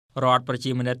រដ្ឋប្រ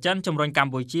ជាមានិតចិនជំរុញក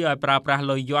ម្ពុជាឲ្យប្រើប្រាស់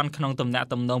លុយយួនក្នុងទំនាក់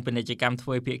ទំនងពាណិជ្ជកម្មទ្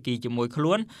វេភាគីជាមួយខ្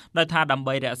លួនដោយថាដើម្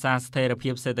បីរក្សាស្ថិរភា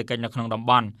ពសេដ្ឋកិច្ចនៅក្នុងតំ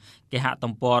បន់គេហ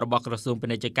ទំព័ររបស់ក្រសួងពា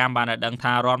ណិជ្ជកម្មបានឲ្យដឹង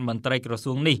ថារដ្ឋមន្ត្រីក្រ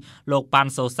សួងនេះលោកប៉ា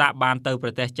ន់សូសាក់បានទៅប្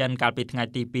រទេសចិនកាលពីថ្ងៃ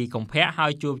ទី2កុម្ភៈហើ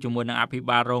យជួបជាមួយនឹងអភិ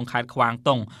បាលរងខេត្តខ្វាង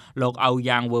តុងលោកអ៊ៅ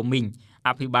យ៉ាងវឺមីង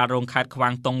អភិបាលរងខេត្តខ្វា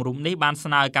ងតុងរូបនេះបានស្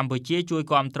នើឲ្យកម្ពុជាជួយ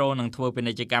គាំទ្រនិងធ្វើពា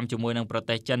ណិជ្ជកម្មជាមួយនឹងប្រ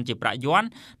ទេសចិនជាប្រាក់យួន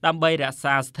ដើម្បីរក្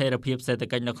សាស្ថិរភាពសេដ្ឋ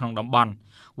កិច្ចនៅក្នុងតំបន់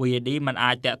VAD មិន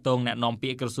អាចតាក់ទងแนะនាំពា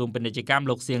ក្យក្រសួងពាណិជ្ជកម្ម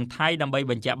លោកសៀងថៃដើម្បី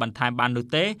បញ្ជាក់បន្ថែមបាននោះ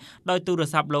ទេដោយទូរ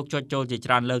ស័ព្ទលោកចុចចូលជា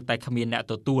ច្រើនលើកតែគ្មានអ្នក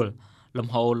ទទួលលំ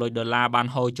ហូរលុយដុល្លារបាន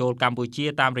ហូរចូលកម្ពុជា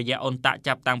តាមរយៈអ៊ុនតាក់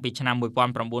ចាប់តាំងពីឆ្នាំ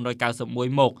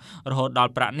1991មករហូតដ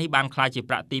ល់ប្រាក់នេះបានក្លាយជា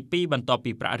ប្រាក់ទី2បន្ទាប់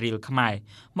ពីប្រាក់រៀលខ្មែរ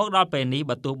មកដល់ពេលនេះ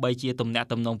បើទោះបីជាទំនាក់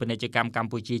ទំនងពាណិជ្ជកម្មក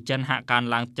ម្ពុជាចិនហាក់កើន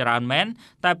ឡើងច្រើនមែន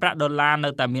តែប្រាក់ដុល្លារនៅ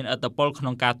តែមានឥទ្ធិពលក្នុ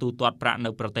ងការទូទាត់ប្រាក់នៅ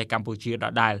ប្រទេសកម្ពុជាដ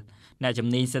ដែលអ្នកជំ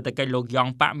នាញសេដ្ឋកិច្ចលោកយ៉ង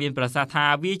ប៉ាក់មានប្រសាសន៍ថា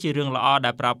វាជារឿងល្អ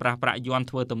ដែលប្រើប្រាស់ប្រាក់យួន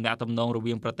ធ្វើទំនាក់ទំនងរ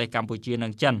វាងប្រទេសកម្ពុជានិ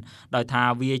ងចិនដោយថា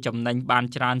វាចំណេញបាន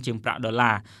ច្រើនជាងប្រាក់ដុល្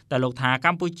លារតែលោកថាក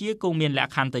ម្ពុជាគង់មានលក្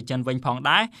ខខណ្ឌទៅចិនវិញផង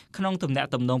ដែរក្នុងទំនាក់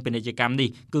ទំនងពាណិជ្ជកម្មនេះ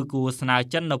គឺគួរស្នើ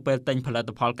ចិននៅពេលទិញផលិត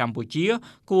ផលកម្ពុជា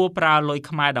គួរប្រើលុយ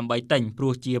ខ្មែរដើម្បីទិញព្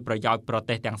រោះជាប្រយោជន៍ប្រ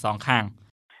ទេសទាំងសងខាង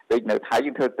ដូចនៅថៃ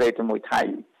យើងធ្វើត្រេតជាមួយថៃ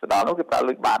ស្ដាប់នោះគេប្រើ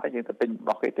លុយបាតយើងទៅទិញរប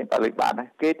ស់គេទិញប្រើលុយបាត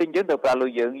គេទិញយើងទៅប្រើលុ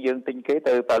យយើងទិញគេ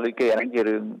ទៅប្រើលុយគេអាហ្នឹងជា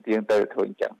រឿងយើងទៅធ្វើ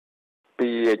អញ្ចឹងពី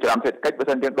ច្រំសេដ្ឋកិច្ចបើ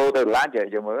សិនយើងដូរទៅដុល្លារ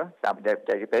យើងមើលតាមបច្ចេក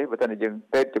ទេសបើសិនយើង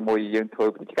ត្រេតជាមួយយើងធ្វើ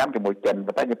ពាណិជ្ជកម្មជាមួយចិន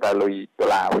ប៉ុន្តែយើងប្រើលុយដុ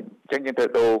ល្លារវិញអញ្ចឹងយើងទៅ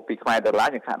ដូរពីខ្មែរដុល្លារ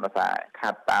យើងខាត់ភាសាខា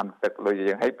ត់តាមទឹកលុយ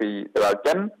យើងហើយពីដុល្លារ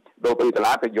ចិនដូរពីដុល្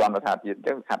លារទៅយួនទៅថាទៀតអញ្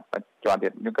ចឹងខាត់ជាន់ទៀ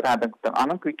តខ្ញុំគិតថាទាំងអស់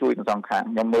ហ្នឹងគឺជួយទាំងសងខាង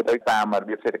ខ្ញុំមើលទៅតាមរ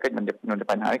បៀបសេដ្ឋកិច្ចមិន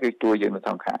បញ្ហាគឺជួយយើងទាំង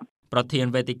សងខាងប្រធាន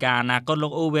វេទិកាអនាគតលោ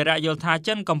កអ៊ូវេរៈយល់ថា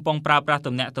ចិនកំពុងប្រើប្រាស់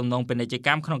ទំនាក់ទំនងពាណិជ្ជក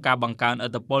ម្មក្នុងការបង្កើនឥ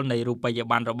ទ្ធិពលនៃរូបិយ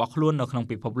ប័ណ្ណរបស់ខ្លួននៅក្នុង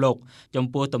ពិភពលោកចំ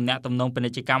ពោះទំនាក់ទំនងពាណិ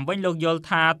ជ្ជកម្មវិញលោកយល់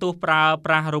ថាទោះប្រើ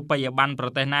ប្រាស់រូបិយប័ណ្ណប្រ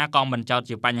ទេសណាក៏មិនចោទ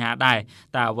ជាបញ្ហាដែរ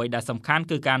តែអ្វីដែលសំខាន់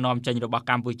គឺការនាំចេញរបស់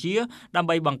កម្ពុជាដើម្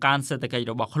បីបង្កើនសេដ្ឋកិច្ច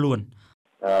របស់ខ្លួន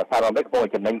សហរដ្ឋអាមេរិកកំពុង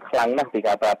ចំណេញខ្លាំងណាស់ពី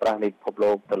ការប្រើប្រាស់នៃពិភព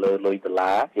លោកទៅលើលុយដុល្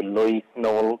លារជាលុយស្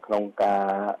នូលក្នុងការ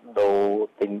ដូរ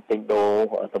ទិញដូរ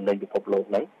ទំនិញពិភពលោក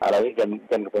ហ្នឹងឥឡូវចិន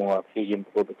កំពុងព្យាយាម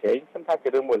ប្រកួតប្រជែងខ្ញុំថាជា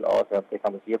រឿងមួយល្អសម្រាប់ប្រទេសក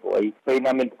ម្ពុជាព្រោះអីពេល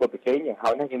ណាមានប្រកួតប្រជែងយ៉ាងហោ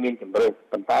ចណាស់យើងមានជម្រើស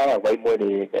ប៉ុន្តែអ្វីមួយ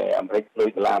ដែលអាមេរិកលុយ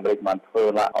ដុល្លារអាមេរិកបានធ្វើ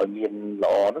ឡើងឲ្យមាន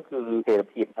ល្អនោះគឺស្ថិរ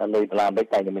ភាពលុយដុល្លារអាមេរិក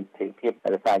តែមានស្ថិរភាពតែ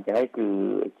សារអញ្ចឹងហើយគឺ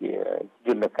ជាយ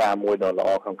ន្តការមួយដ៏ល្អ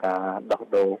ក្នុងការដោះ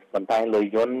ដូរប៉ុន្តែលុយ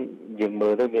យន់យើងមើ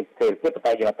លទៅមានស្ថិរភាព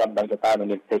តែយើងអត់ដឹងតើមាន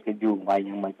ស្ថិរភាពយូរមួយ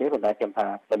យ៉ាងម៉េចទេប៉ុន្តែខ្ញុំថា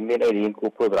មិនមានអីរៀងគួរ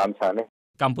ព្រួយបារម្ភច្រើនទេ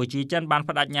កម្ពុជាចិនបាន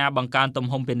បដិញ្ញាបង្កើនទំ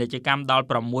ហំពាណិជ្ជកម្មដល់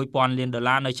$6000លា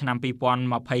ននៅឆ្នាំ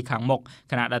2020ខាងមុខ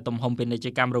ខណៈដែលទំហំពាណិជ្ជ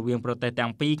កម្មរវាងប្រទេសទាំ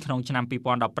ងពីរក្នុងឆ្នាំ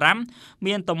2015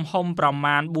មានទំហំប្រ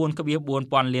មាណ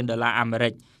$4.4000លានអាមេ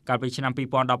រិកកាលពីឆ្នាំ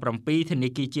2017ធនា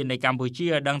គារជាតិនៃកម្ពុជា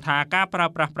បានដឹងថាការប្រើ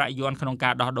ប្រាស់ប្រាក់យួនក្នុងកា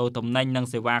រដោះដូរទំនិញនិង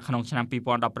សេវាក្នុងឆ្នាំ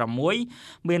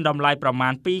2016មានតម្លៃប្រមា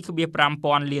ណ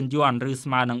$2.5000លានឬស្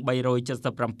មើនឹង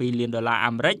$377លាន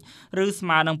អាមេរិកឬស្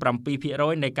មើនឹង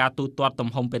7%នៃការទូទាត់ទំ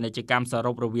ហំពាណិជ្ជកម្មស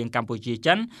រុបរវាងកម្ពុជា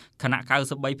ចិនខណៈ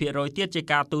93%ទៀតជា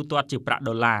ការទូទាត់ជាប្រាក់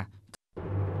ដុល្លារ